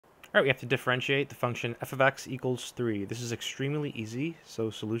All right, we have to differentiate the function f of x equals 3. This is extremely easy, so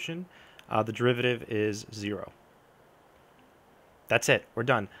solution. The derivative is 0. That's it. We're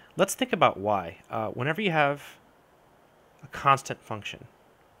done. Let's think about y. Whenever you have a constant function,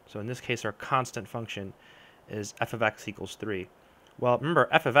 so in this case our constant function is f of x equals 3. Well, remember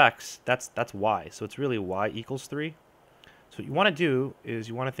f of x, that's y, so it's really y equals 3. So what you want to do is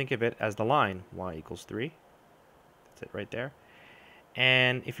you want to think of it as the line y equals 3. That's it right there.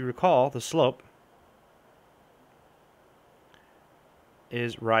 And if you recall, the slope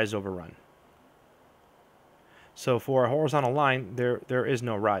is rise over run. So for a horizontal line, there is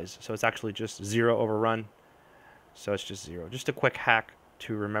no rise. So it's actually just 0 over run. So it's just 0. Just a quick hack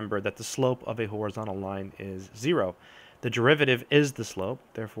to remember that the slope of a horizontal line is 0. The derivative is the slope,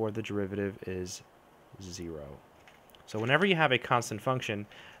 therefore the derivative is 0. So whenever you have a constant function,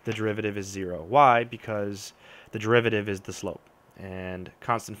 the derivative is 0. Why? Because the derivative is the slope, and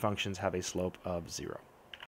constant functions have a slope of 0.